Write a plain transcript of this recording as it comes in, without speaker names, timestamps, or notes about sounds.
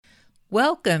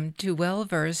Welcome to Well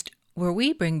Versed, where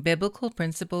we bring biblical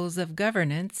principles of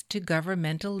governance to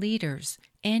governmental leaders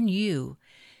and you.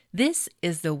 This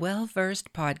is the Well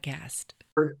Versed podcast.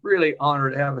 We're really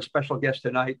honored to have a special guest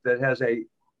tonight that has a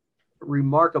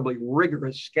remarkably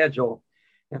rigorous schedule,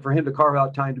 and for him to carve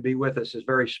out time to be with us is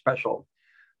very special.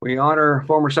 We honor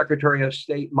former Secretary of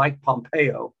State Mike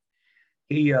Pompeo.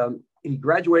 He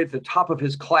graduated at the top of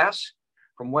his class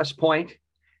from West Point.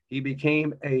 He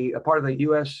became a part of the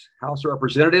U.S. House of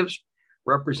Representatives,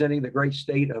 representing the great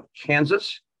state of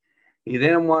Kansas. He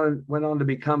then went on to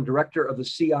become director of the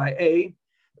CIA,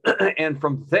 and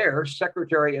from there,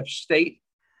 Secretary of State,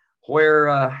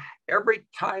 where every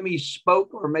time he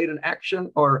spoke or made an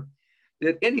action or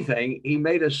did anything, he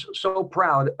made us so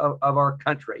proud of our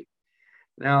country.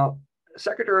 Now,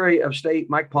 Secretary of State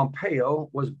Mike Pompeo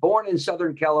was born in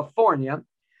Southern California,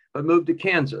 but moved to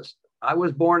Kansas. I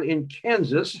was born in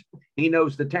Kansas. He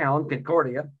knows the town,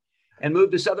 Concordia, and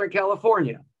moved to Southern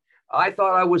California. I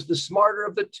thought I was the smarter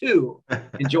of the two,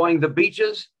 enjoying the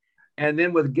beaches. And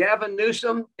then with Gavin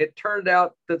Newsom, it turned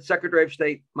out that Secretary of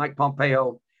State Mike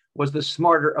Pompeo was the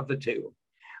smarter of the two.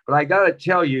 But I got to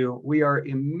tell you, we are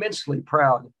immensely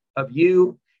proud of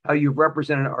you, how you've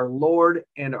represented our Lord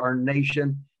and our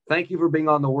nation. Thank you for being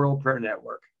on the World Prayer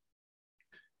Network.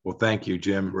 Well, thank you,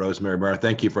 Jim, Rosemary Mara.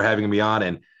 Thank you for having me on.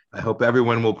 And I hope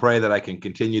everyone will pray that I can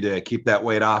continue to keep that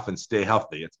weight off and stay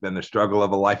healthy. It's been the struggle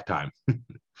of a lifetime.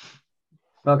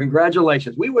 Well,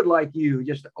 congratulations. We would like you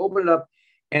just to open it up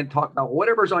and talk about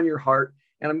whatever's on your heart.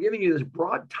 And I'm giving you this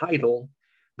broad title,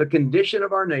 The Condition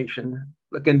of Our Nation,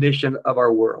 the Condition of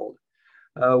Our World.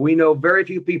 We know very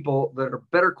few people that are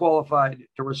better qualified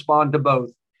to respond to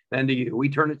both than to you. We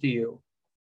turn it to you.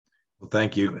 Well,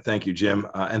 thank you. Thank you, Jim.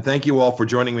 And thank you all for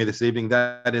joining me this evening.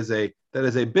 That is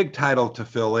a big title to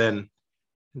fill in.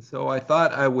 And so I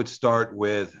thought I would start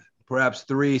with perhaps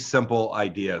three simple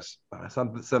ideas,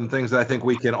 some things that I think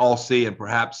we can all see and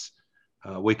perhaps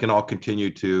we can all continue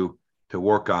to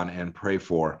work on and pray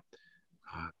for.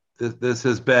 This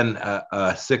has been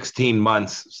 16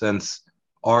 months since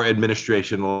our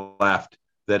administration left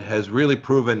that has really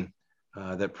proven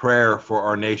that prayer for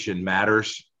our nation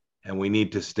matters, and we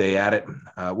need to stay at it.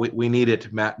 We need it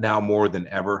now more than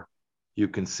ever. You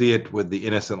can see it with the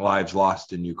innocent lives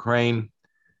lost in Ukraine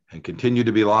and continue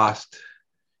to be lost.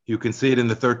 You can see it in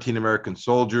the 13 American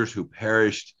soldiers who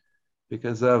perished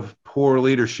because of poor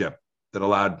leadership that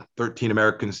allowed 13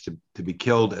 Americans to be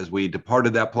killed as we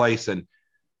departed that place. And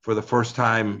for the first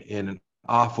time in an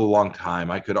awful long time,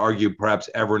 I could argue perhaps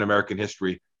ever in American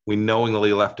history, we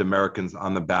knowingly left Americans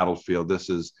on the battlefield. This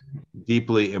is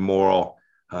deeply immoral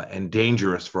and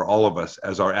dangerous for all of us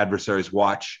as our adversaries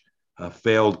watch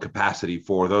failed capacity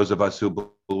for those of us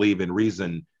who believe in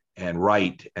reason and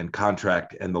right and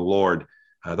contract and the Lord.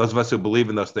 Those of us who believe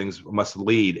in those things must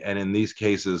lead. And in these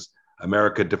cases,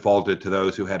 America defaulted to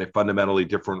those who had a fundamentally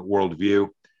different worldview,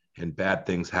 and bad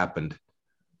things happened.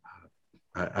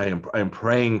 I am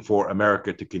praying for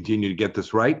America to continue to get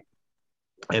this right.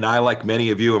 And I, like many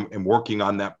of you, am working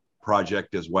on that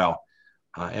project as well.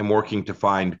 I'm working to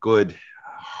find good,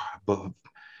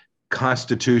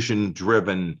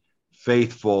 Constitution-driven,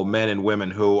 faithful men and women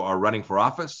who are running for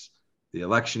office. The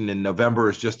election in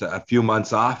November is just a few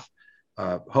months off.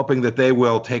 Hoping that they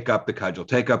will take up the cudgel,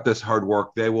 take up this hard work.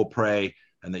 They will pray,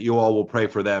 and that you all will pray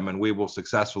for them, and we will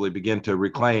successfully begin to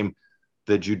reclaim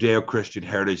the Judeo-Christian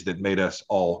heritage that made us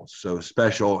all so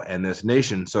special and this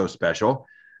nation so special.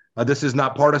 This is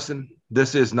not partisan.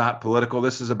 This is not political.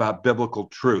 This is about biblical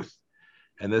truth.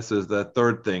 And this is the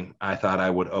third thing I thought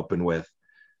I would open with.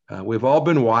 We've all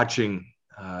been watching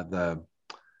the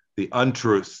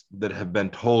untruths that have been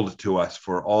told to us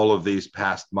for all of these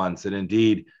past months. And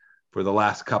indeed, for the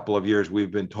last couple of years,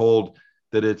 we've been told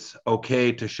that it's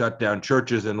okay to shut down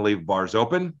churches and leave bars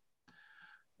open.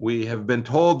 We have been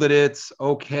told that it's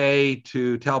okay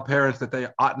to tell parents that they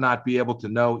ought not be able to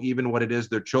know even what it is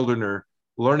their children are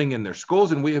learning in their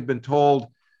schools. And we have been told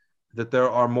that there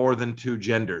are more than two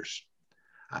genders.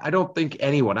 I don't think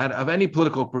anyone of any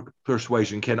political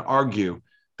persuasion can argue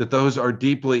that those are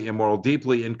deeply immoral,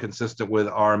 deeply inconsistent with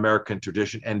our American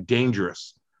tradition, and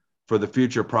dangerous for the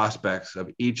future prospects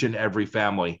of each and every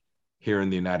family here in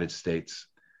the United States.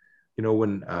 You know,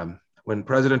 when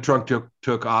President Trump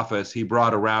took office, he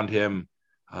brought around him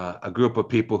a group of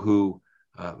people who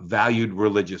valued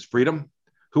religious freedom,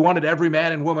 who wanted every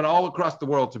man and woman all across the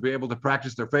world to be able to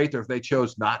practice their faith, or if they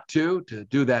chose not to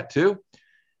do that too,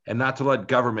 and not to let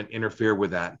government interfere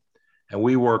with that. And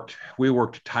we worked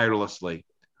tirelessly.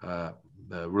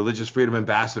 The Religious Freedom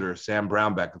Ambassador, Sam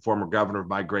Brownback, the former governor of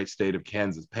my great state of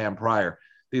Kansas, Pam Pryor.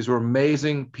 These were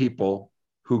amazing people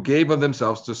who gave of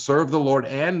themselves to serve the Lord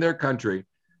and their country,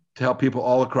 to help people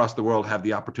all across the world have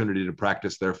the opportunity to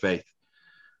practice their faith.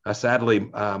 Sadly,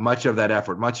 much of that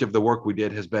effort, much of the work we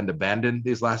did has been abandoned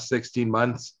these last 16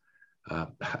 months. A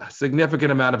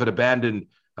significant amount of it abandoned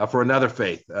for another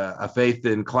faith, a faith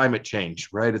in climate change,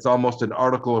 right? It's almost an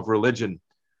article of religion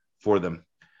for them.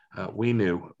 We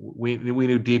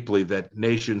knew deeply that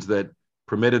nations that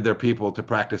permitted their people to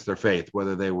practice their faith,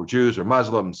 whether they were Jews or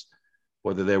Muslims,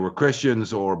 whether they were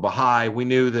Christians or Baha'i, we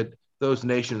knew that those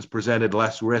nations presented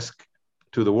less risk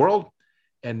to the world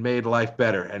and made life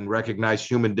better and recognized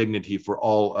human dignity for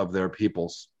all of their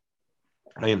peoples.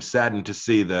 I am saddened to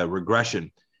see the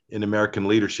regression in American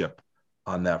leadership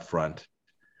on that front.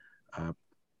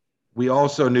 We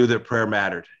also knew that prayer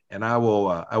mattered, and I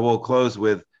will close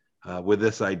with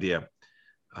this idea.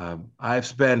 I've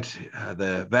spent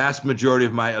the vast majority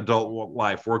of my adult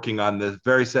life working on the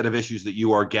very set of issues that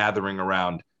you are gathering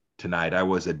around tonight. I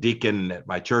was a deacon at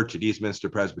my church at Eastminster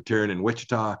Presbyterian in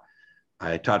Wichita.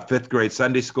 I taught fifth grade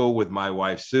Sunday school with my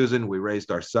wife, Susan. We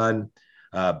raised our son.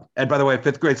 And by the way,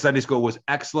 fifth grade Sunday school was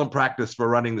excellent practice for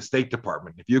running the State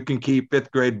Department. If you can keep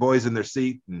fifth grade boys in their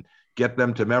seat and get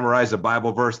them to memorize a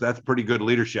Bible verse, that's pretty good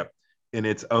leadership in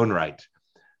its own right.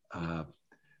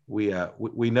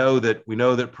 We know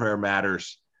that prayer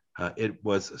matters. It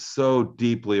was so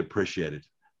deeply appreciated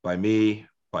by me,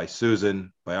 by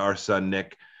Susan, by our son,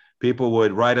 Nick. People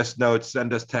would write us notes,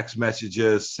 send us text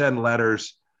messages, send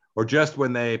letters, or just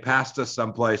when they passed us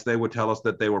someplace, they would tell us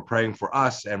that they were praying for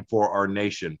us and for our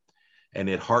nation. And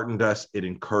it heartened us, it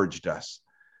encouraged us,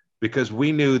 because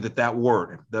we knew that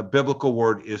word, the biblical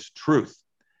word, is truth.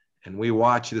 And we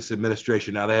watch this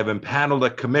administration now. They have impaneled a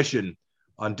commission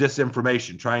on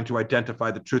disinformation, trying to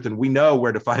identify the truth. And we know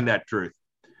where to find that truth.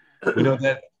 We know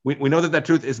that we know that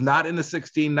truth is not in the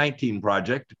 1619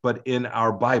 Project, but in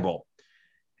our Bible.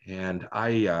 And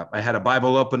I had a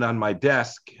Bible open on my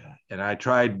desk, and I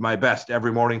tried my best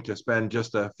every morning to spend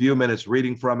just a few minutes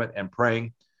reading from it and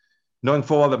praying, knowing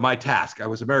full well that my task, I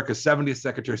was America's 70th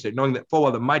Secretary of State, knowing that full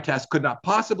well that my task could not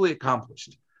possibly be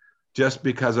accomplished just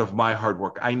because of my hard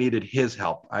work. I needed his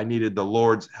help. I needed the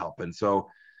Lord's help. And so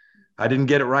I didn't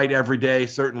get it right every day.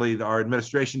 Certainly our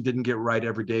administration didn't get it right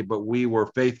every day, but we were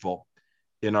faithful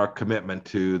in our commitment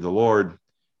to the Lord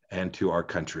and to our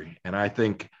country. And I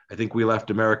think we left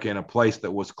America in a place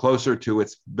that was closer to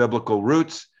its biblical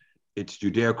roots, its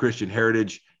Judeo-Christian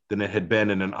heritage, than it had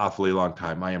been in an awfully long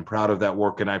time. I am proud of that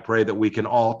work, and I pray that we can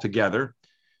all together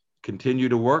continue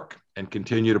to work and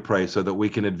continue to pray so that we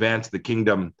can advance the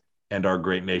kingdom and our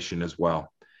great nation as well.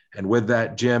 And with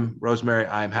that, Jim, Rosemary,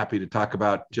 I'm happy to talk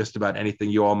about just about anything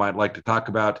you all might like to talk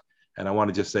about. And I want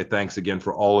to just say thanks again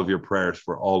for all of your prayers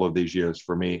for all of these years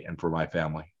for me and for my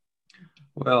family.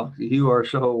 Well, you are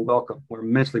so welcome. We're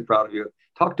immensely proud of you.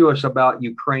 Talk to us about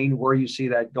Ukraine, where you see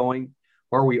that going,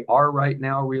 where we are right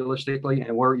now realistically,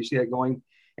 and where you see that going.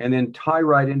 And then tie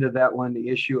right into that one, the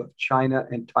issue of China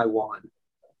and Taiwan.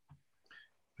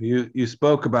 You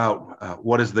spoke about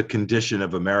what is the condition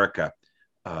of America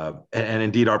and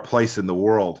indeed our place in the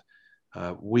world.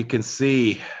 We can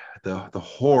see the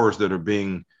horrors that are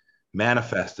being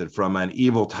manifested from an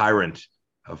evil tyrant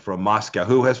from Moscow,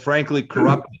 who has frankly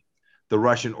corrupted the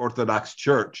Russian Orthodox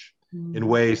Church in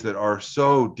ways that are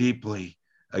so deeply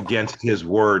against his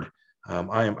word.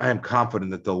 I am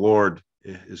confident that the Lord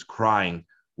is crying,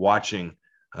 watching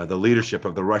the leadership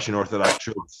of the Russian Orthodox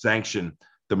Church sanction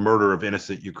the murder of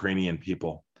innocent Ukrainian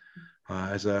people.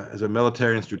 As a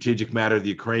military and strategic matter, the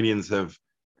Ukrainians have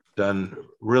done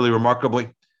really remarkably.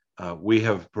 We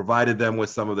have provided them with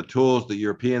some of the tools. The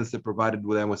Europeans have provided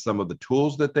them with some of the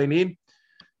tools that they need.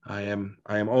 I am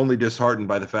only disheartened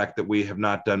by the fact that we have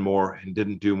not done more and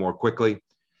didn't do more quickly,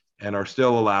 and are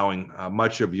still allowing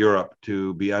much of Europe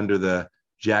to be under the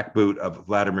jackboot of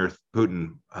Vladimir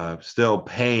Putin, still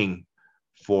paying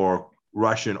for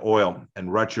Russian oil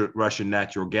and Russian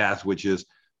natural gas, which is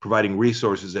providing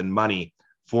resources and money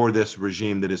for this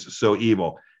regime that is so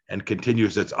evil and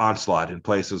continues its onslaught in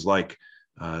places like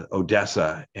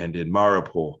Odessa and in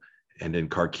Mariupol and in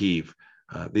Kharkiv.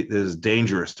 It is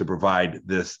dangerous to provide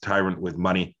this tyrant with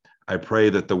money. I pray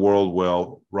that the world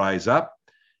will rise up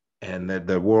and that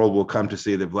the world will come to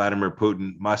see that Vladimir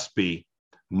Putin must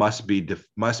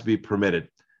be permitted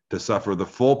to suffer the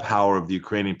full power of the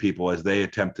Ukrainian people as they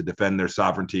attempt to defend their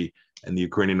sovereignty, and the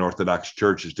Ukrainian Orthodox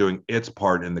Church is doing its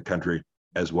part in the country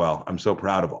as well. I'm so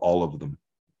proud of all of them.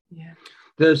 Yeah.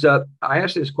 I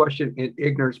asked this question in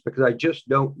ignorance because I just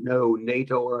don't know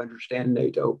NATO or understand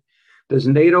NATO. Does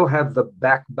NATO have the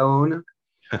backbone?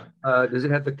 Does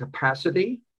it have the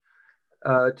capacity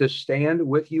to stand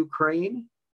with Ukraine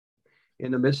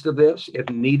in the midst of this if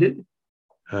needed?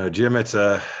 Jim, it's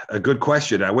a good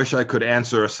question. I wish I could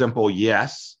answer a simple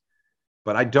yes,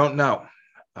 but I don't know.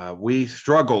 We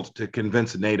struggled to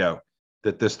convince NATO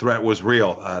that this threat was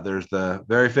real. There's the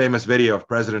very famous video of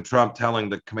President Trump telling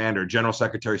the commander, General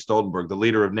Secretary Stoltenberg, the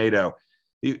leader of NATO,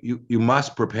 you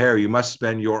must prepare, you must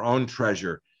spend your own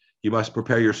treasure, you must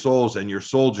prepare your souls and your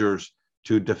soldiers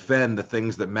to defend the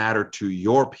things that matter to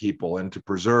your people and to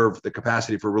preserve the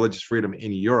capacity for religious freedom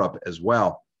in Europe as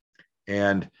well.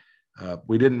 And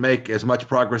we didn't make as much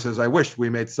progress as I wished. We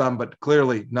made some, but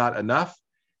clearly not enough.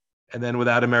 And then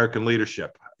without American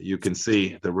leadership, you can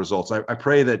see the results. I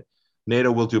pray that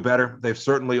NATO will do better. They've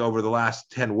certainly, over the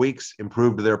last 10 weeks,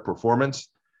 improved their performance,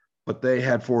 but they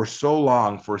had for so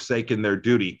long forsaken their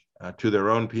duty to their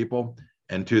own people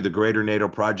and to the greater NATO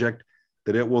project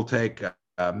that it will take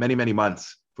many, many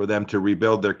months for them to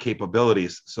rebuild their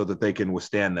capabilities so that they can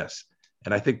withstand this.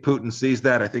 And I think Putin sees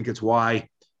that. I think it's why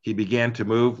he began to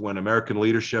move when American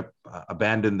leadership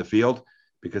abandoned the field,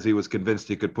 because he was convinced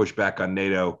he could push back on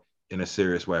NATO in a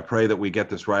serious way. I pray that we get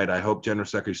this right. I hope General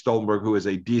Secretary Stoltenberg, who is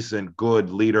a decent,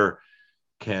 good leader,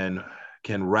 can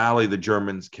rally the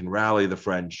Germans, can rally the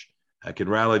French, can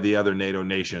rally the other NATO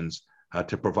nations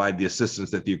to provide the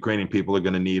assistance that the Ukrainian people are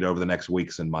going to need over the next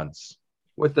weeks and months.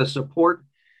 With the support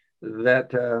that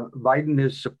Biden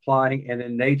is supplying and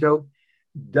in NATO,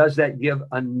 does that give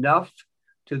enough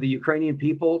to the Ukrainian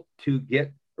people to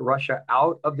get Russia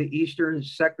out of the eastern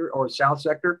sector or south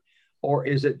sector, or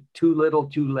is it too little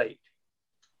too late?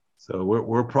 So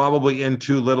we're probably in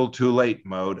too little too late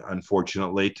mode,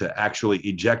 unfortunately, to actually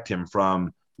eject him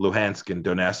from Luhansk and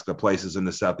Donetsk, the places in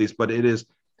the southeast. But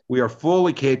we are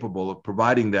fully capable of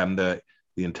providing them the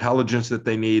intelligence that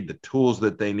they need, the tools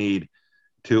that they need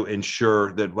to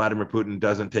ensure that Vladimir Putin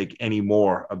doesn't take any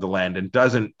more of the land and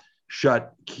doesn't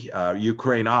shut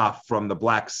Ukraine off from the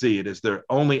Black Sea. It is their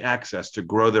only access to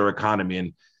grow their economy,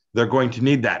 and they're going to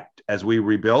need that as we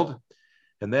rebuild.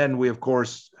 And then we, of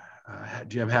course,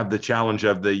 Jim, have the challenge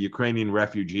of the Ukrainian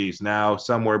refugees, now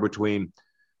somewhere between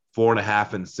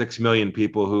 4.5 and 6 million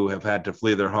people who have had to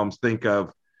flee their homes. Think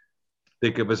of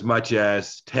as much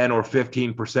as 10 or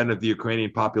 15% of the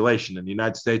Ukrainian population. In the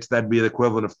United States, that'd be the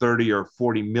equivalent of 30 or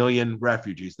 40 million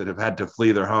refugees that have had to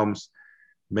flee their homes.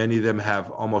 Many of them have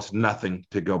almost nothing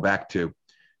to go back to.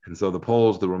 And so the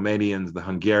Poles, the Romanians, the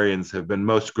Hungarians have been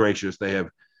most gracious. They have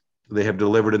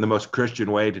delivered in the most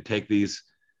Christian way to take these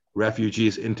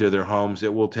refugees into their homes.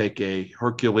 It will take a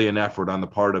Herculean effort on the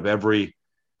part of every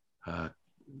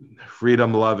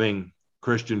freedom-loving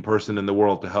Christian person in the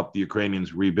world to help the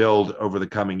Ukrainians rebuild over the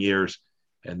coming years.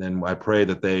 And then I pray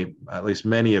that at least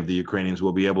many of the Ukrainians,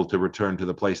 will be able to return to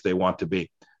the place they want to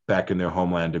be, back in their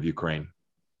homeland of Ukraine.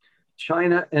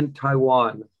 China and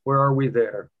Taiwan, where are we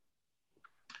there?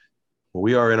 Well,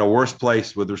 we are in a worse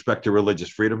place with respect to religious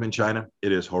freedom in China.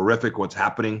 It is horrific what's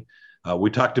happening. We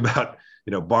talked about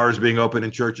bars being open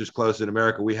and churches closed in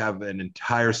America. We have an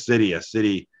entire city,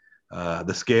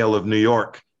 the scale of New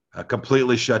York,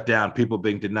 completely shut down, people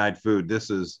being denied food. This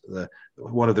is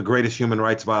one of the greatest human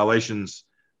rights violations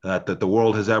that the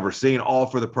world has ever seen, all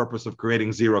for the purpose of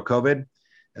creating zero COVID.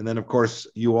 And then, of course,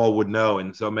 you all would know,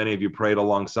 and so many of you prayed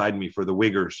alongside me for the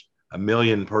Uyghurs, 1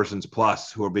 million persons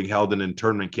plus who are being held in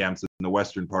internment camps in the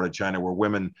western part of China, where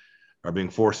women are being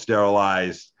forced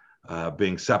sterilized,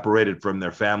 being separated from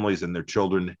their families and their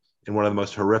children in one of the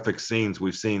most horrific scenes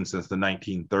we've seen since the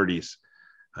 1930s.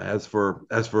 As for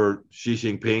Xi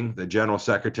Jinping, the general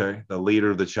secretary, the leader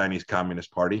of the Chinese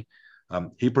Communist Party,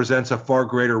 he presents a far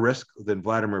greater risk than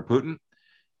Vladimir Putin.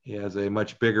 He has a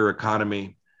much bigger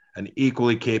economy, an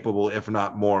equally capable, if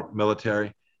not more,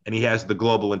 military, and he has the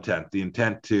global intent, the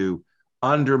intent to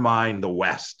undermine the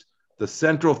West. The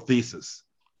central thesis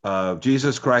of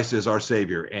Jesus Christ as our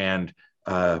Savior and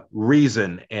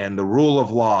reason and the rule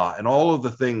of law and all of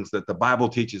the things that the Bible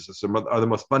teaches us are the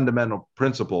most fundamental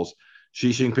principles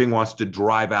Xi Jinping wants to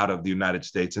drive out of the United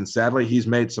States. And sadly, he's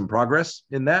made some progress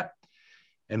in that.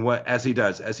 And as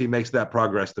he makes that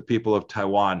progress, the people of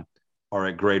Taiwan are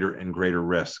at greater and greater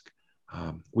risk.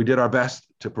 We did our best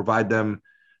to provide them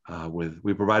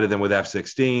we provided them with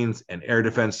F-16s and air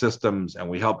defense systems, and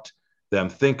we helped them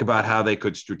think about how they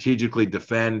could strategically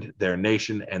defend their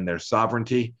nation and their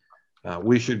sovereignty.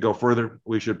 We should go further.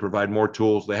 We should provide more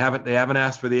tools. They haven't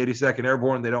asked for the 82nd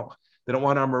Airborne. They don't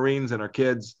want our Marines and our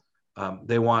kids.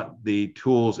 They want the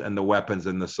tools and the weapons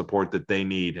and the support that they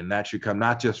need. And that should come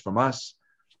not just from us,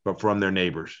 but from their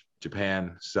neighbors,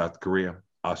 Japan, South Korea,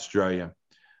 Australia,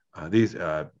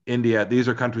 India. These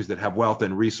are countries that have wealth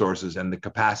and resources and the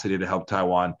capacity to help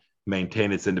Taiwan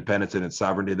maintain its independence and its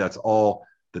sovereignty. That's all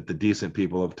that the decent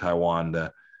people of Taiwan,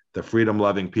 the the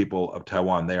freedom-loving people of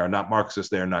Taiwan. They are not Marxists.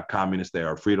 They are not communists. They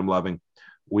are freedom-loving.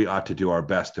 We ought to do our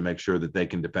best to make sure that they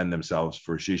can defend themselves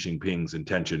for Xi Jinping's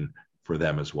intention for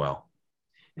them as well.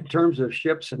 In terms of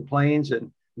ships and planes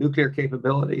and nuclear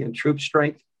capability and troop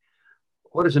strength,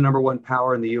 what is the number one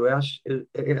power in the U.S.,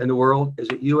 in the world? Is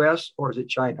it U.S. or is it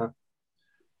China?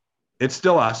 It's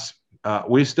still us.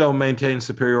 We still maintain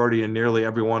superiority in nearly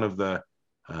every one of the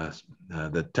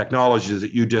technologies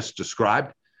that you just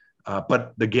described.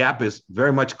 But the gap is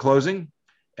very much closing.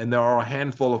 And there are a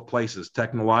handful of places,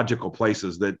 technological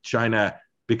places, that China,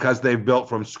 because they've built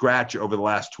from scratch over the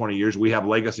last 20 years, we have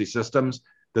legacy systems,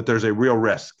 that there's a real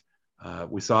risk.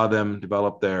 We saw them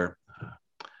develop their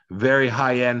very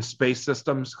high-end space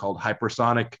systems called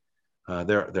hypersonic.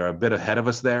 They're a bit ahead of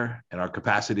us there, and our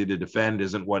capacity to defend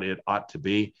isn't what it ought to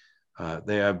be.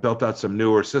 They have built out some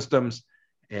newer systems,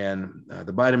 and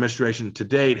the Biden administration to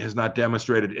date has not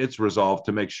demonstrated its resolve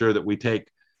to make sure that we take,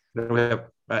 we have,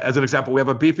 as an example, we have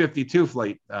a B-52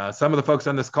 fleet. Some of the folks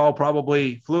on this call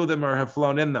probably flew them or have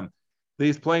flown in them.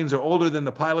 These planes are older than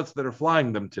the pilots that are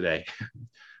flying them today.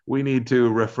 We need to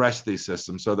refresh these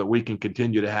systems so that we can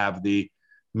continue to have the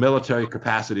military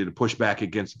capacity to push back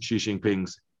against Xi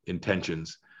Jinping's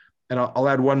intentions. And I'll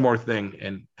add one more thing,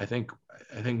 and I think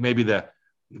maybe the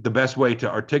best way to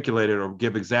articulate it or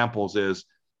give examples is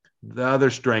the other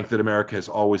strength that America has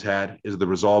always had is the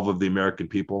resolve of the American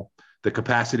people, the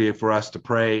capacity for us to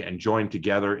pray and join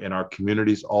together in our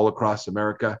communities all across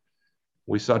America.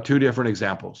 We saw two different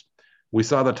examples. We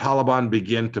saw the Taliban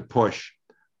begin to push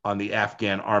on the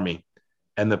Afghan army,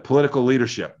 and the political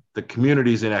leadership, the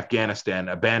communities in Afghanistan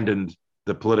abandoned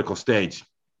the political stage.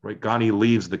 Right? Ghani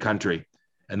leaves the country,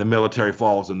 and the military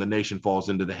falls, and the nation falls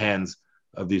into the hands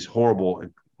of these horrible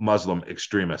Muslim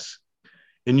extremists.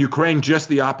 In Ukraine, just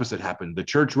the opposite happened. The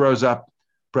church rose up.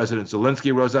 President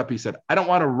Zelensky rose up. He said, I don't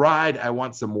want to ride. I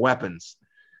want some weapons.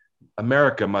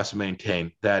 America must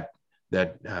maintain that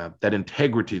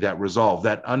integrity, that resolve,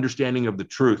 that understanding of the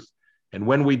truth. And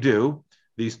when we do,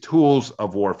 these tools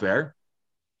of warfare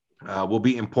will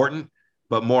be important,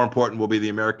 but more important will be the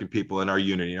American people and our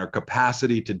unity, our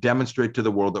capacity to demonstrate to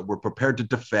the world that we're prepared to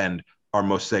defend our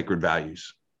most sacred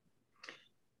values.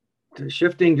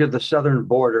 Shifting to the southern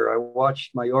border, I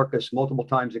watched Mayorkas multiple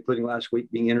times, including last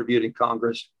week, being interviewed in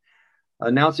Congress,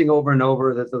 announcing over and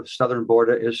over that the southern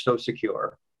border is so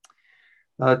secure.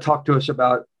 Talk to us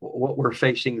about what we're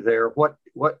facing there. What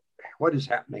is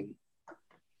happening?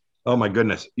 Oh my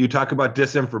goodness! You talk about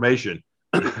disinformation,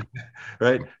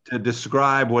 right? To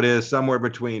describe what is somewhere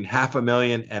between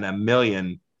 500,000 and 1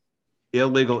 million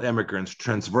illegal immigrants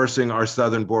traversing our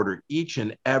southern border each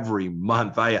and every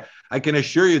month. I can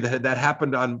assure you that had that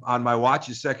happened on my watch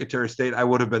as Secretary of State, I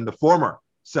would have been the former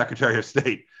Secretary of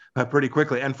State pretty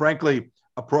quickly, and frankly,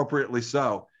 appropriately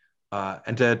so.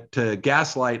 And to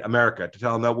gaslight America, to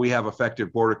tell them that we have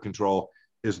effective border control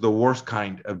is the worst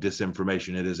kind of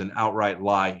disinformation. It is an outright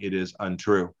lie. It is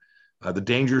untrue. The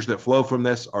dangers that flow from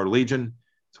this are legion.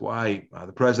 That's why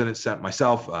the president sent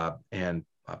myself and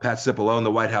Pat Cipollone,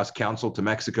 the White House counsel, to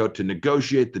Mexico to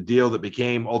negotiate the deal that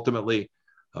became ultimately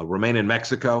remain in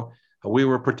Mexico. We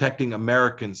were protecting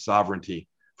American sovereignty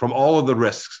from all of the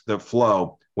risks that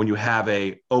flow when you have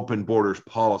a open borders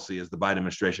policy, as the Biden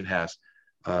administration has.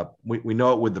 We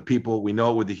know it with the people. We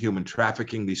know it with the human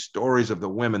trafficking. These stories of the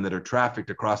women that are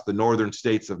trafficked across the northern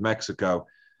states of Mexico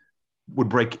would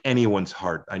break anyone's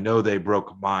heart. I know they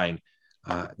broke mine.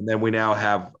 And then we now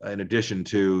have, in addition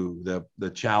to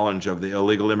the challenge of the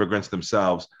illegal immigrants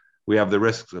themselves, we have the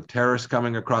risks of terrorists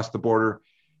coming across the border.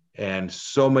 And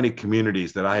so many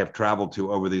communities that I have traveled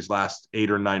to over these last 8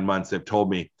 or 9 months have told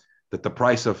me that the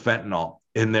price of fentanyl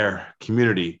in their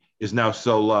community is now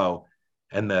so low.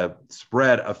 And the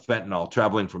spread of fentanyl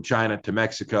traveling from China to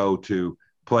Mexico to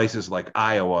places like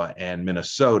Iowa and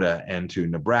Minnesota and to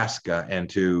Nebraska and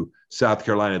to South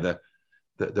Carolina,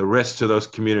 the risk to those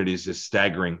communities is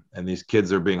staggering, and these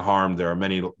kids are being harmed.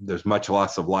 There's much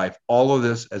loss of life. All of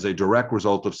this as a direct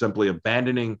result of simply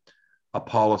abandoning a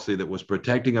policy that was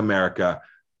protecting America.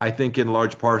 I think in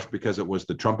large part because it was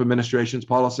the Trump administration's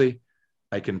policy.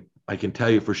 I can tell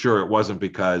you for sure it wasn't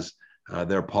because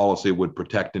their policy would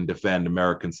protect and defend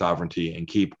American sovereignty and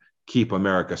keep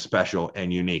America special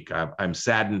and unique. I'm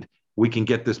saddened. We can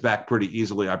get this back pretty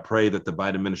easily. I pray that the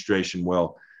Biden administration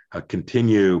will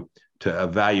continue to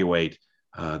evaluate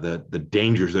the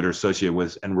dangers that are associated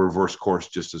with and reverse course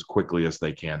just as quickly as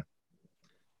they can.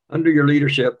 Under your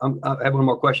leadership, I have one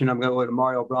more question. I'm going to go to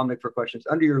Mario Bromnick for questions.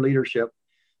 Under your leadership,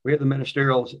 we have the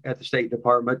ministerials at the State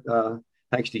Department,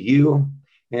 thanks to you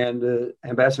and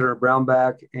Ambassador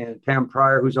Brownback and Pam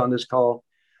Pryor, who's on this call.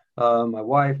 My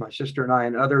wife, my sister, and I,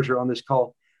 and others are on this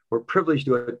call. were privileged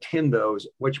to attend those,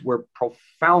 which were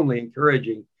profoundly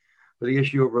encouraging for the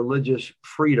issue of religious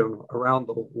freedom around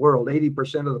the world.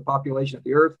 80% of the population of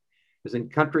the earth is in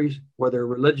countries where they're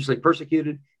religiously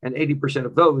persecuted, and 80%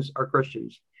 of those are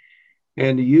Christians.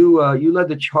 And you led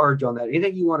the charge on that.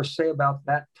 Anything you want to say about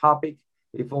that topic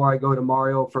before I go to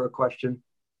Mario for a question?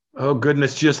 Oh,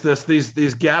 goodness, just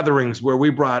these gatherings where we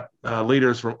brought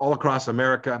leaders from all across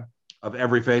America of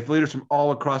every faith, leaders from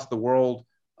all across the world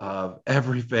of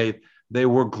every faith. They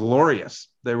were glorious.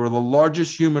 They were the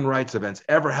largest human rights events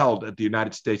ever held at the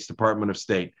United States Department of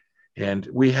State. And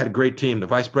we had a great team. The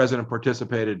vice president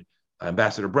participated,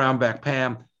 Ambassador Brownback,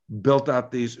 Pam, built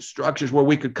out these structures where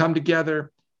we could come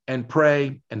together and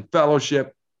pray and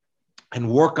fellowship and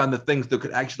work on the things that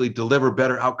could actually deliver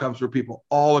better outcomes for people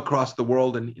all across the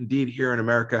world. And indeed here in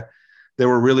America, they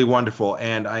were really wonderful.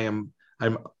 And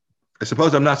I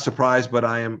suppose I'm not surprised, but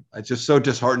it's just so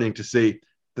disheartening to see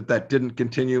that didn't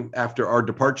continue after our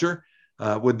departure.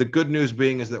 With the good news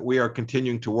being is that we are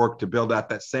continuing to work to build out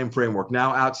that same framework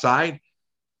now outside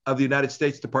of the United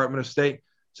States Department of State,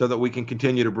 so that we can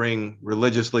continue to bring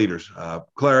religious leaders,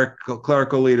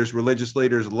 clerical leaders, religious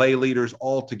leaders, lay leaders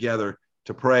all together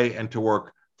to pray and to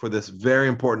work for this very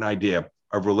important idea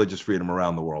of religious freedom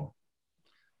around the world.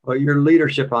 Well, your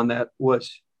leadership on that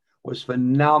was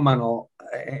phenomenal.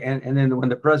 And then when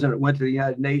the president went to the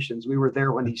United Nations, we were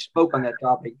there when he spoke on that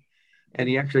topic. And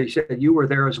he actually said you were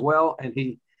there as well. And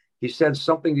he said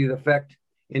something to the effect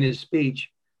in his speech,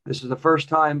 this is the first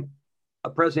time a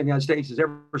president of the United States has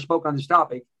ever spoke on this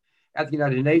topic at the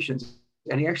United Nations.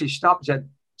 And he actually stopped and said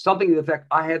something to the effect,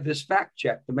 I had this fact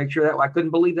checked to make sure that I couldn't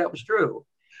believe that was true.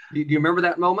 Do you remember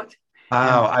that moment?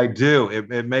 Oh, I do.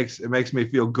 It makes me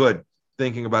feel good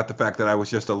thinking about the fact that I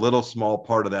was just a little small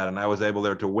part of that. And I was able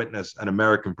there to witness an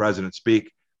American president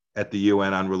speak at the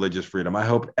UN on religious freedom. I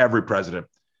hope every president,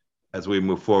 as we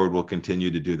move forward, will continue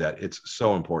to do that. It's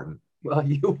so important. Well,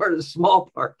 you were the small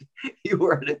part. You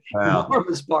were the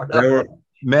enormous part. There were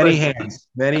many hands,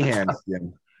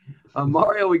 Jim.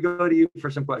 Mario, we go to you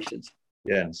for some questions.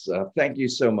 Yes, thank you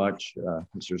so much,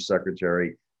 Mr.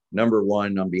 Secretary. Number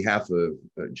one, on behalf of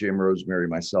Jim, Rosemary,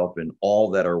 myself, and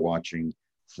all that are watching,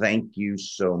 thank you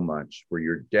so much for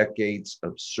your decades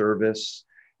of service.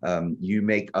 You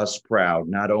make us proud,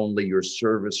 not only your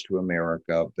service to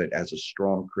America, but as a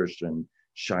strong Christian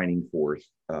shining forth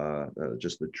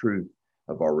just the truth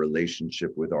of our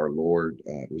relationship with our Lord.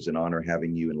 It was an honor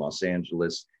having you in Los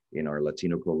Angeles in our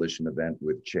Latino Coalition event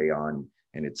with Cheon,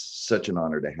 and it's such an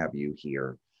honor to have you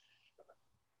here.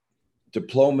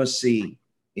 Diplomacy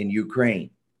in Ukraine.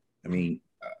 I mean,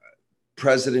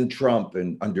 President Trump,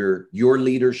 and under your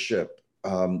leadership,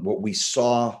 what we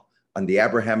saw on the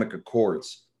Abrahamic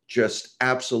Accords, just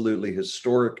absolutely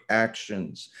historic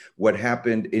actions. What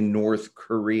happened in North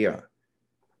Korea.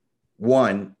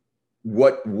 One,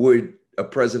 what would a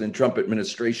President Trump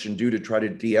administration do to try to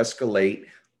de-escalate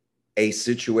a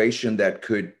situation that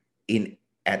could,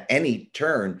 at any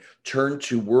turn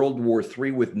to World War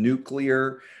III with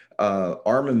nuclear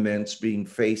armaments being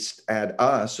faced at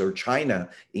us, or China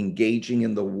engaging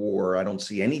in the war? I don't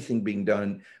see anything being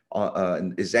done.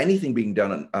 Is anything being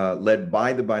done led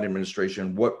by the Biden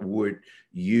administration? What would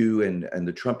you and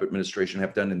the Trump administration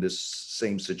have done in this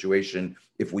same situation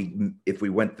if we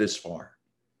went this far?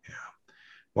 Yeah,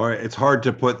 well, it's hard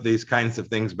to put these kinds of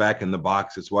things back in the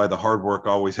box. It's why the hard work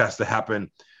always has to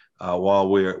happen while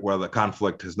the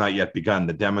conflict has not yet begun.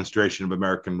 The demonstration of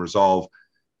American resolve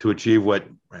to achieve what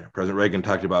President Reagan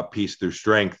talked about, peace through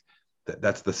strength.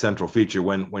 That's the central feature.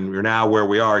 When we're now where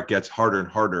we are, it gets harder and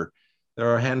harder. There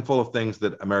are a handful of things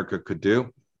that America could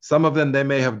do. Some of them they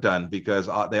may have done because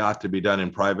they ought to be done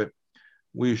in private.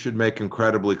 We should make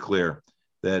incredibly clear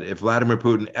that if Vladimir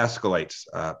Putin escalates,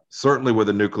 certainly with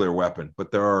a nuclear weapon,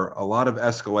 but there are a lot of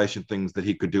escalation things that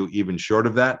he could do even short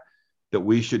of that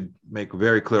we should make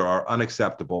very clear are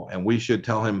unacceptable. And we should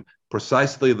tell him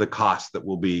precisely the cost that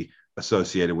will be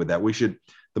associated with that.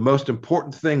 The most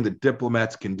important thing that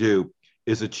diplomats can do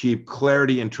is achieve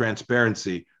clarity and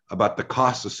transparency about the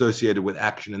costs associated with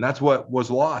action. And that's what was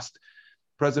lost.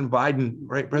 President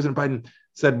Biden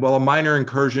said, well, a minor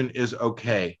incursion is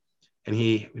okay. And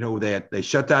they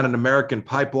shut down an American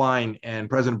pipeline, and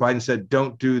President Biden said,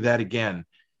 don't do that again.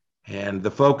 And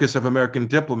the focus of American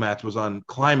diplomats was on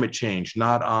climate change,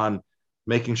 not on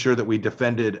making sure that we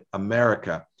defended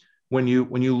America. When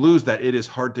you lose that, it is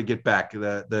hard to get back.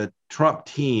 The Trump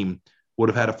team would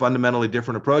have had a fundamentally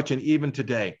different approach. And even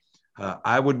today,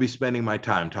 I would be spending my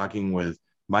time talking with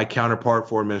my counterpart,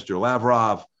 Foreign Minister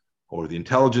Lavrov, or the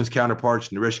intelligence counterparts,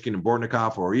 Naryshkin and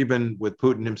Bortnikov, or even with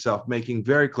Putin himself, making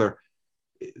very clear,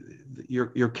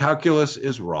 your calculus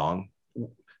is wrong.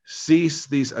 cease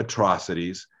these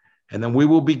atrocities, and then we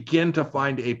will begin to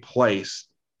find a place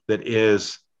that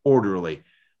is orderly.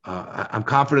 I'm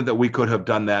confident that we could have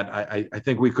done that. I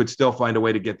think we could still find a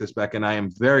way to get this back, and I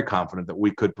am very confident that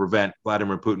we could prevent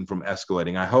Vladimir Putin from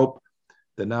escalating. I hope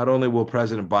that not only will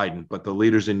President Biden, but the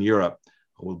leaders in Europe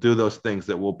will do those things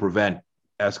that will prevent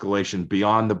escalation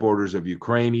beyond the borders of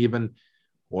Ukraine even,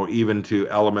 or even to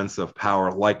elements of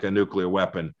power like a nuclear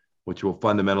weapon, which will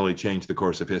fundamentally change the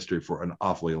course of history for an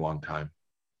awfully long time.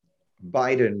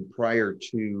 Biden, prior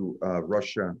to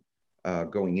Russia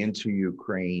going into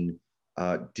Ukraine,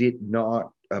 did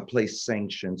not place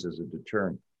sanctions as a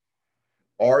deterrent.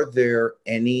 Are there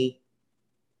any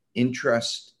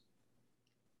interest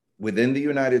within the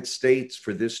United States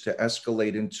for this to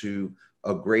escalate into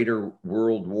a greater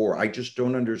world war? I just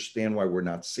don't understand why we're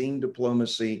not seeing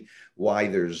diplomacy, why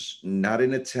there's not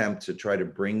an attempt to try to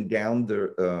bring down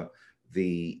the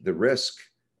risk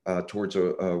towards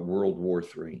a World War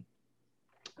III.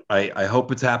 I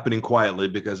hope it's happening quietly,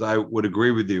 because I would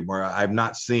agree with you, where I've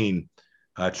not seen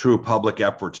true public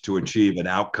efforts to achieve an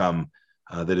outcome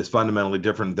that is fundamentally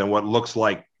different than what looks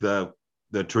like the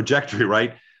trajectory,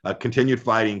 right? Continued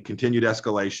fighting, continued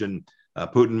escalation.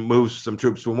 Putin moves some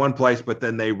troops from one place, but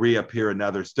then they reappear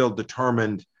another, still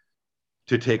determined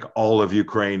to take all of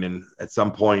Ukraine and at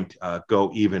some point go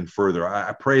even further.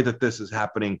 I pray that this is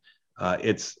happening.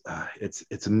 It's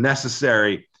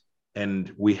necessary,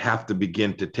 and we have to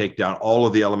begin to take down all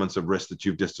of the elements of risk that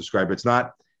you've just described. It's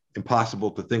not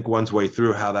impossible to think one's way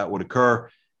through how that would occur.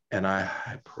 And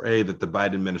I pray that the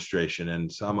Biden administration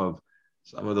and some of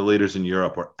the leaders in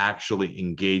Europe are actually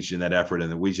engaged in that effort,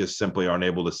 and that we just simply aren't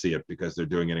able to see it because they're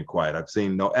doing it in quiet. I've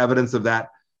seen no evidence of that,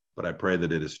 but I pray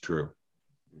that it is true.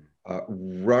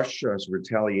 Russia's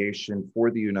retaliation for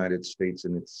the United States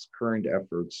and its current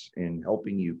efforts in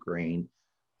helping Ukraine,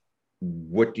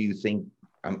 what do you think?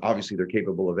 Obviously, they're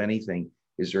capable of anything.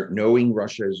 Is there, knowing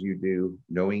Russia as you do,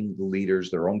 knowing the leaders,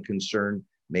 their own concern,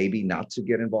 maybe not to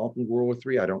get involved in World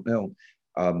War III? I don't know.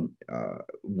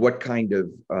 What kind of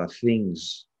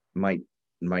things might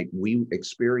we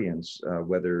experience,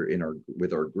 whether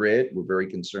with our grid? We're very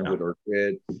concerned with our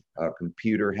grid,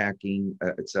 computer hacking,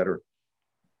 et cetera.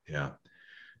 Yeah.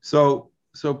 So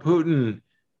Putin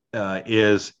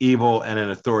is evil and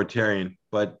an authoritarian,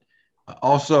 but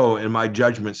also, in my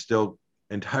judgment, still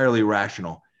entirely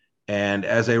rational. And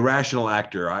as a rational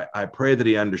actor, I pray that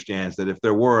he understands that if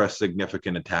there were a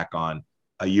significant attack on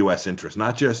a U.S. interest,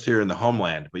 not just here in the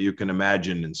homeland, but you can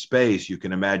imagine in space, you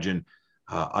can imagine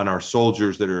on our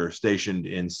soldiers that are stationed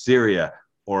in Syria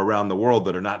or around the world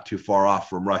that are not too far off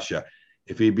from Russia.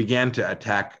 If he began to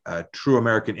attack true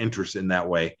American interests in that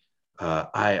way,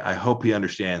 I hope he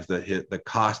understands that the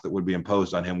cost that would be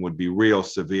imposed on him would be real,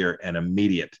 severe, and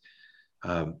immediate.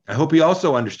 I hope he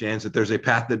also understands that there's a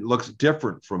path that looks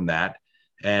different from that,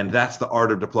 and that's the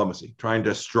art of diplomacy, trying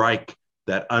to strike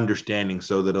that understanding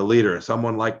so that a leader,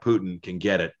 someone like Putin, can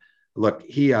get it. Look,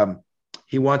 he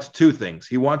wants two things.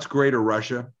 He wants greater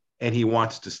Russia, and he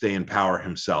wants to stay in power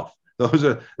himself. Those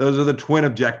are the twin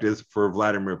objectives for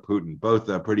Vladimir Putin, both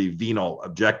pretty venal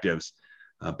objectives,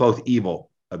 both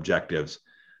evil objectives.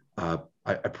 I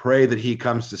pray that he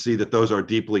comes to see that those are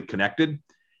deeply connected,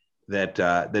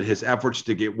 that his efforts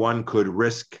to get one could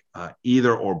risk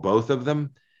either or both of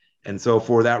them. And so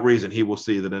for that reason, he will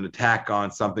see that an attack on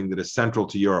something that is central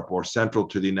to Europe or central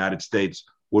to the United States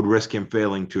would risk him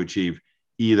failing to achieve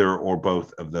either or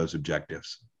both of those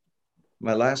objectives.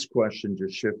 My last question,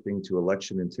 just shifting to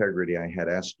election integrity, I had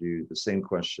asked you the same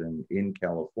question in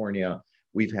California.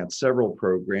 We've had several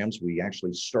programs. We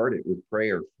actually started with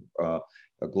prayer,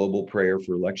 a global prayer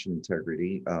for election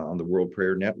integrity on the World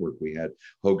Prayer Network. We had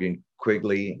Hogan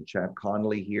Quigley and Chad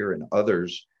Connolly here and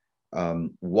others.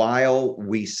 While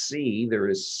we see there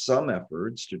is some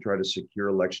efforts to try to secure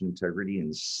election integrity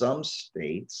in some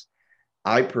states,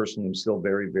 I personally am still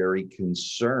very, very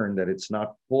concerned that it's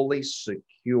not fully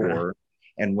secure.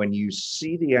 And when you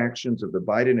see the actions of the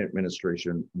Biden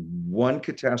administration, one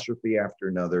catastrophe after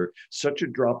another, such a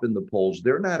drop in the polls,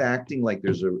 they're not acting like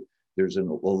there's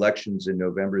an elections in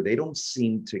November. They don't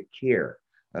seem to care.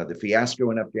 The fiasco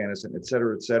in Afghanistan, et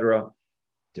cetera,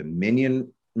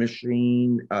 Dominion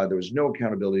machine, there was no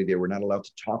accountability. They were not allowed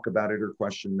to talk about it or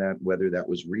question that, whether that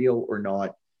was real or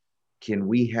not. Can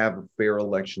we have fair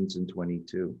elections in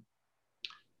 22?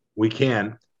 We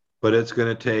can, but it's going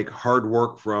to take hard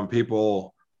work from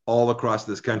people all across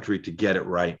this country to get it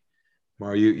right.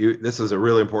 Mario, this is a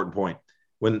really important point.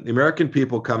 When the American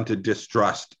people come to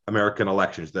distrust American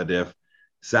elections, that if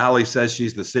Sally says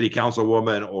she's the city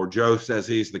councilwoman or Joe says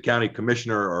he's the county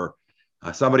commissioner or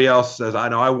Somebody else says, I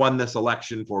know I won this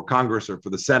election for Congress or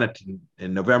for the Senate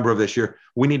in November of this year.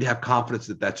 We need to have confidence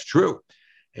that that's true.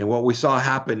 And what we saw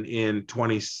happen in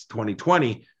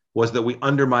 2020 was that we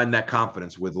undermined that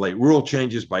confidence with late rule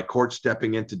changes, by courts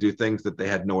stepping in to do things that they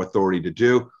had no authority to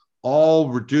do, all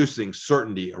reducing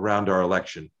certainty around our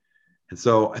election. And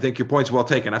so I think your point's well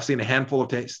taken. I've seen a handful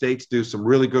of states do some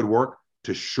really good work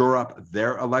to shore up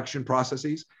their election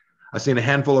processes. I've seen a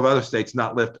handful of other states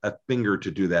not lift a finger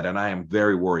to do that, and I am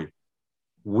very worried.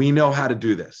 We know how to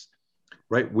do this,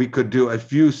 right? We could do a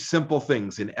few simple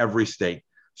things in every state.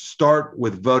 Start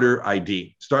with voter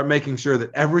ID. Start making sure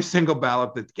that every single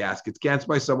ballot that's cast gets cast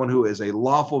by someone who is a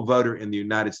lawful voter in the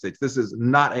United States. This is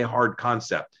not a hard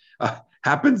concept.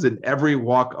 Happens in every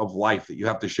walk of life that you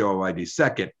have to show ID.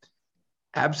 Second,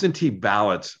 absentee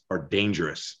ballots are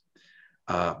dangerous.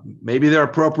 Maybe they're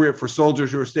appropriate for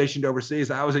soldiers who are stationed overseas.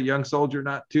 I was a young soldier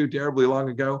not too terribly long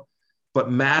ago,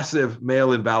 but massive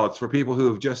mail-in ballots for people who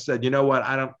have just said, you know what,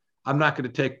 I'm not going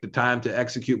to take the time to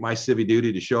execute my civic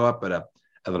duty to show up at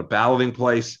a balloting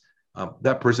place.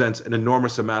 That presents an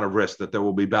enormous amount of risk that there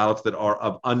will be ballots that are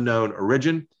of unknown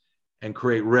origin and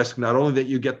create risk, not only that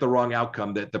you get the wrong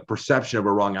outcome, that the perception of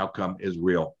a wrong outcome is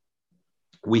real.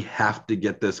 We have to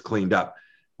get this cleaned up.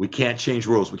 We can't change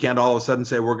rules. We can't all of a sudden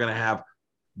say we're going to have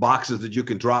boxes that you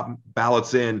can drop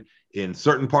ballots in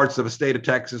certain parts of a state of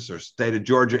Texas or state of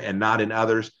Georgia and not in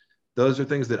others. Those are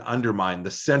things that undermine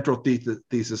the central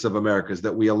thesis of America, is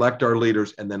that we elect our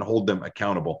leaders and then hold them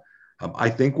accountable. I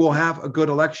think we'll have a good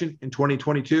election in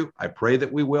 2022. I pray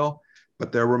that we will,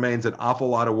 but there remains an awful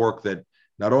lot of work that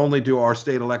not only do our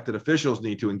state elected officials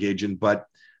need to engage in, but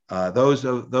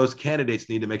those candidates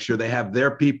need to make sure they have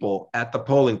their people at the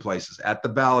polling places, at the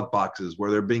ballot boxes where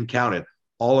they're being counted,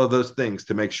 all of those things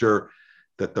to make sure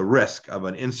that the risk of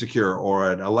an insecure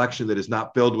or an election that is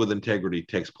not filled with integrity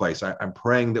takes place. I'm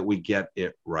praying that we get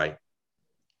it right.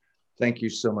 Thank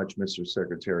you so much, Mr.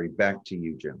 Secretary. Back to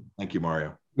you, Jim. Thank you,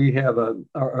 Mario. We have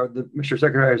Mr.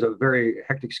 Secretary has a very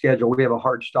hectic schedule. We have a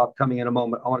hard stop coming in a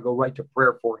moment. I want to go right to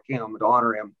prayer for him to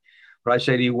honor him. But I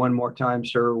say to you one more time,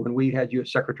 sir, when we had you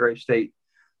as Secretary of State,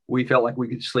 we felt like we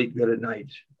could sleep good at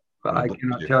night. But I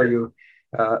cannot tell you,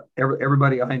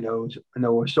 everybody I know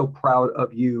is so proud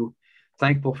of you,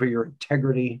 thankful for your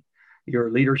integrity,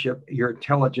 your leadership, your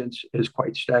intelligence is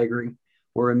quite staggering.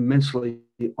 We're immensely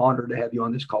honored to have you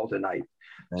on this call tonight.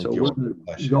 We're going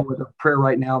to go with a prayer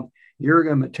right now.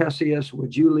 Jurgen Matthesius,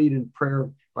 would you lead in prayer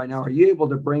right now? Are you able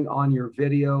to bring on your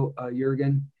video,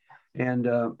 Jurgen,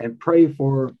 and pray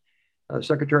for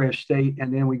Secretary of State,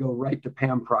 and then we go right to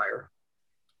Pam Pryor.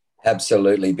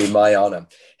 Absolutely, be my honor.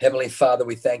 Heavenly Father,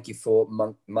 we thank you for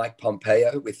Mike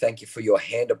Pompeo. We thank you for your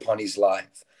hand upon his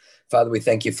life. Father, we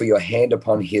thank you for your hand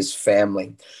upon his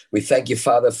family. We thank you,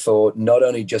 Father, for not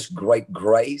only just great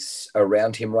grace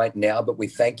around him right now, but we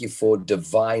thank you for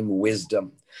divine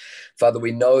wisdom. Father,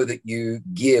 we know that you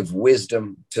give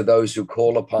wisdom to those who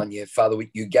call upon you. Father,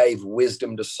 you gave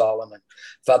wisdom to Solomon.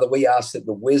 Father, we ask that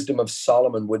the wisdom of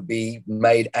Solomon would be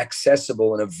made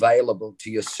accessible and available to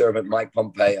your servant, Mike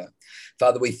Pompeo.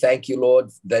 Father, we thank you,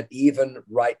 Lord, that even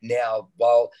right now,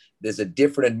 while there's a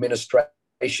different administration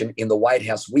in the White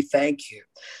House, we thank you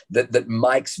that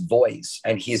Mike's voice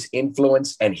and his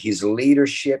influence and his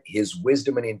leadership, his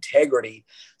wisdom and integrity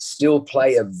still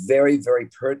play a very, very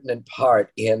pertinent part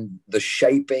in the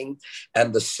shaping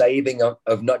and the saving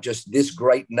of not just this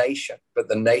great nation, but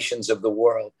the nations of the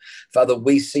world. Father,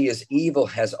 we see as evil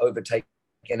has overtaken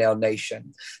in our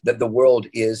nation, that the world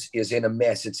is in a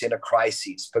mess, it's in a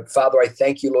crisis. But Father, I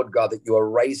thank you, Lord God, that you are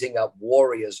raising up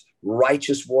warriors,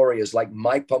 righteous warriors like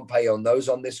Mike Pompeo and those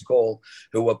on this call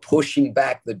who are pushing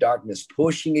back the darkness,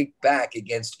 pushing it back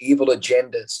against evil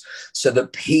agendas so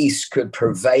that peace could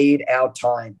pervade our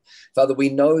time. Father, we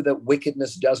know that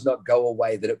wickedness does not go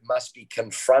away, that it must be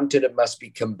confronted, it must be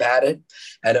combated,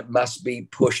 and it must be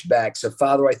pushed back. So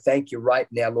Father, I thank you right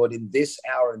now, Lord, in this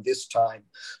hour and this time,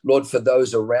 Lord, for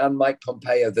those around Mike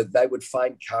Pompeo, that they would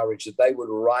find courage, that they would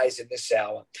rise in this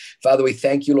hour. Father, we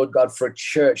thank you, Lord God, for a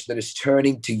church that is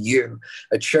turning to you,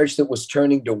 a church that was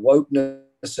turning to wokeness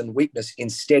and weakness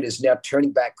instead is now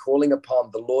turning back, calling upon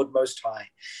the Lord Most High,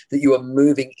 that you are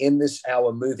moving in this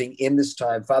hour, moving in this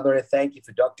time. Father, I thank you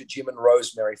for Dr. Jim and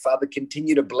Rosemary. Father,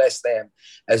 continue to bless them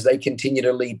as they continue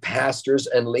to lead pastors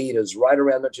and leaders right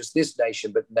around not just this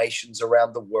nation, but nations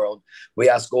around the world. We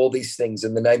ask all these things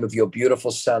in the name of your beautiful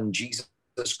Son, Jesus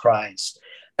Christ.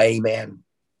 Amen.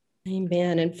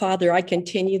 Amen. And Father, I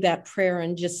continue that prayer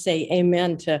and just say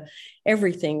amen to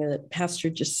everything that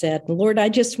Pastor just said. And Lord, I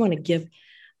just want to give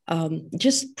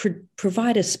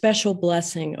provide a special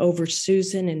blessing over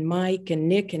Susan and Mike and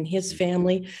Nick and his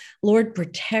family. Lord,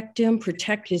 protect him,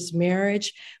 protect his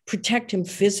marriage, protect him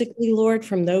physically, Lord,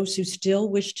 from those who still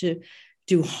wish to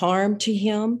do harm to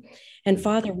him. And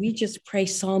Father, we just pray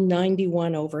Psalm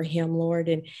 91 over him, Lord,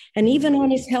 and even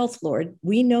on his health, Lord.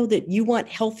 We know that you want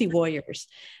healthy warriors.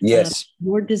 Yes.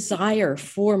 Your desire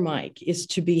for Mike is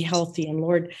to be healthy. And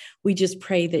Lord, we just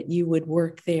pray that you would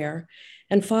work there.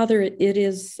 And Father,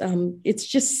 it's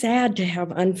just sad to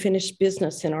have unfinished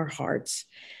business in our hearts.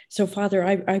 So Father,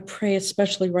 I pray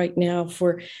especially right now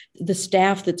for the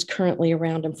staff that's currently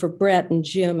around him, for Brett and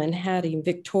Jim and Hattie and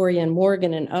Victoria and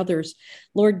Morgan and others.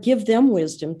 Lord, give them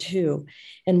wisdom too.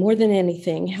 And more than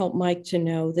anything, help Mike to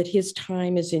know that his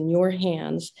time is in your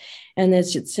hands. And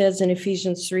as it says in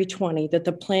Ephesians 3:20, that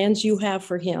the plans you have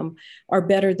for him are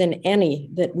better than any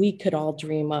that we could all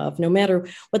dream of. No matter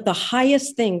what the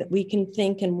highest thing that we can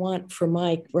think and want for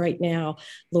Mike right now,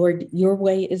 Lord, your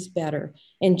way is better.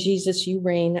 And Jesus, you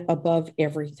reign above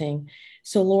everything.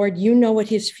 So Lord, you know what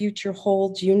his future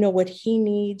holds. You know what he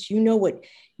needs. You know what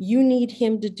you need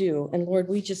him to do. And Lord,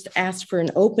 we just ask for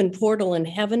an open portal in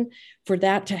heaven for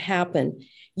that to happen.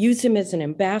 Use him as an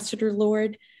ambassador,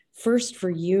 Lord, first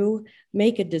for you.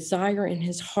 Make a desire in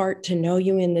his heart to know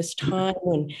you in this time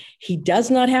when he does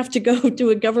not have to go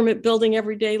to a government building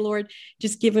every day, Lord.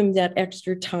 Just give him that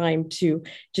extra time to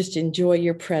just enjoy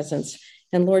your presence.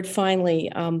 And Lord, finally,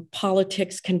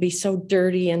 politics can be so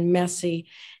dirty and messy.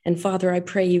 And Father, I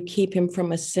pray you keep him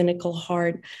from a cynical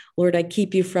heart. Lord, I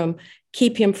keep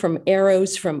him from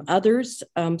arrows from others,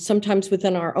 sometimes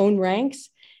within our own ranks.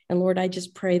 And Lord, I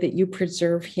just pray that you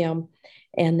preserve him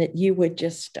and that you would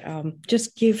just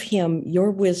give him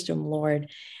your wisdom, Lord.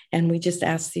 And we just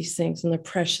ask these things in the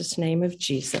precious name of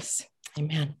Jesus.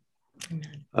 Amen.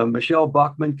 Amen. Michelle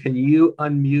Bachman, can you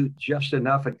unmute just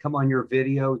enough and come on your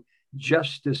video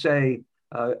just to say,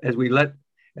 as we let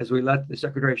the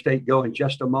Secretary of State go in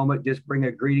just a moment, just bring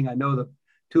a greeting. I know the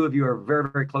two of you are very,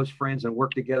 very close friends and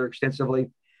work together extensively.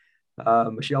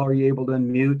 Michelle, are you able to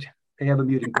unmute? They have a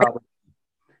muting problem.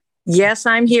 Yes,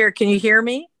 I'm here. Can you hear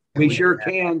me? We sure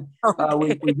can.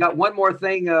 Okay. We've got one more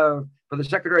thing for the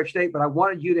Secretary of State, but I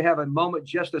wanted you to have a moment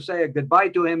just to say a goodbye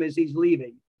to him as he's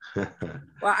leaving.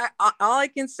 Well, all I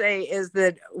can say is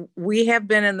that we have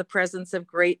been in the presence of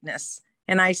greatness.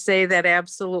 And I say that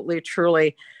absolutely,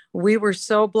 truly. We were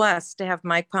so blessed to have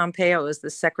Mike Pompeo as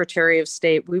the Secretary of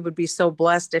State. We would be so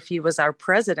blessed if he was our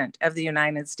President of the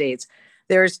United States.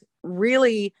 There's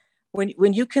really,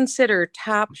 when you consider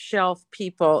top shelf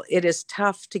people, it is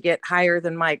tough to get higher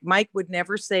than Mike. Mike would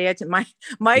never say it.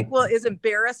 Mike is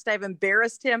embarrassed. I've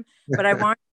embarrassed him, but I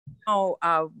want to know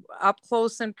up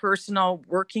close and personal,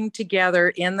 working together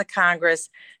in the Congress,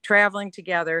 traveling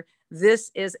together.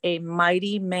 This is a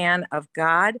mighty man of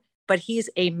God, but he's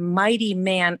a mighty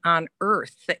man on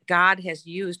earth that God has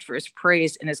used for his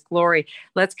praise and his glory.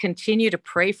 Let's continue to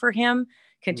pray for him,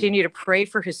 continue to pray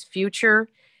for his future.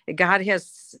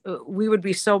 We would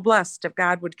be so blessed if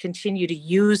God would continue to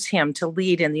use him to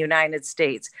lead in the United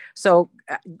States. So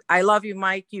I love you,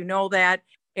 Mike. You know that.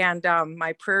 And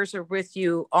my prayers are with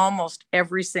you almost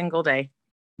every single day.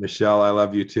 Michelle, I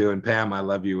love you too. And Pam, I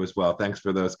love you as well. Thanks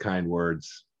for those kind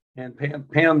words. And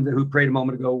Pam, who prayed a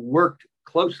moment ago, worked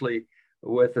closely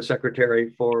with the Secretary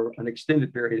for an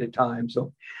extended period of time.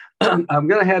 So I'm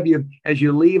going to have you, as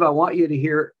you leave, I want you to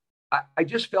hear, I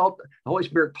just felt the Holy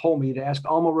Spirit told me to ask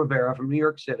Alma Rivera from New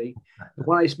York City,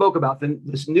 when I spoke about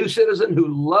this new citizen who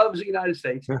loves the United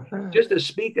States, just to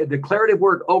speak a declarative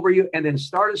word over you and then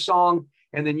start a song.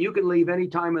 And then you can leave any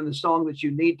time in the song that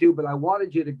you need to. But I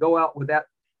wanted you to go out with that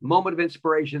moment of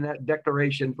inspiration, that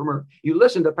declaration from her. You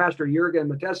listened to Pastor Jurgen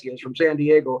Matesius from San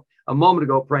Diego a moment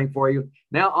ago praying for you.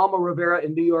 Now Alma Rivera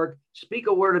in New York, speak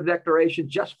a word of declaration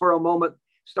just for a moment,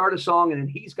 start a song, and then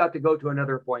he's got to go to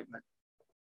another appointment.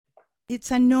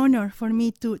 It's an honor for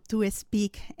me to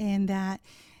speak, and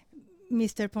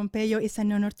Mr. Pompeo, it's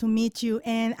an honor to meet you,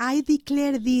 and I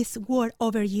declare this word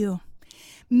over you.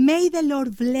 May the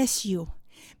Lord bless you.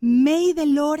 May the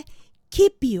Lord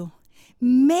keep you.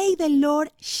 May the Lord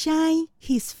shine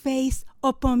his face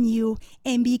upon you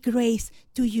and be grace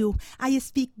to you. I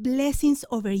speak blessings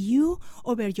over you,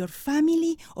 over your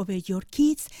family, over your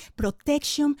kids,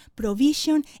 protection,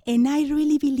 provision, and I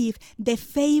really believe the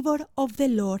favor of the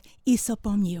Lord is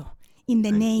upon you. In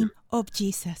the name of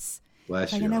Jesus.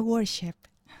 Bless you. I'm going to worship.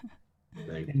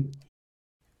 Thank you.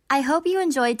 I hope you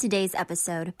enjoyed today's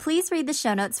episode. Please read the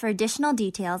show notes for additional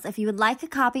details if you would like a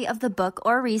copy of the book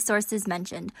or resources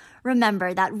mentioned.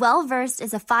 Remember that Well Versed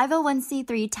is a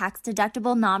 501c3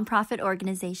 tax-deductible nonprofit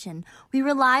organization. We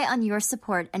rely on your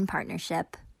support and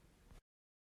partnership.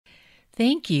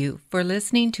 Thank you for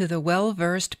listening to the Well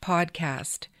Versed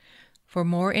podcast. For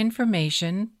more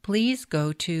information, please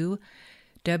go to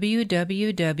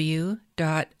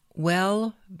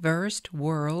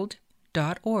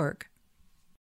www.wellversedworld.org.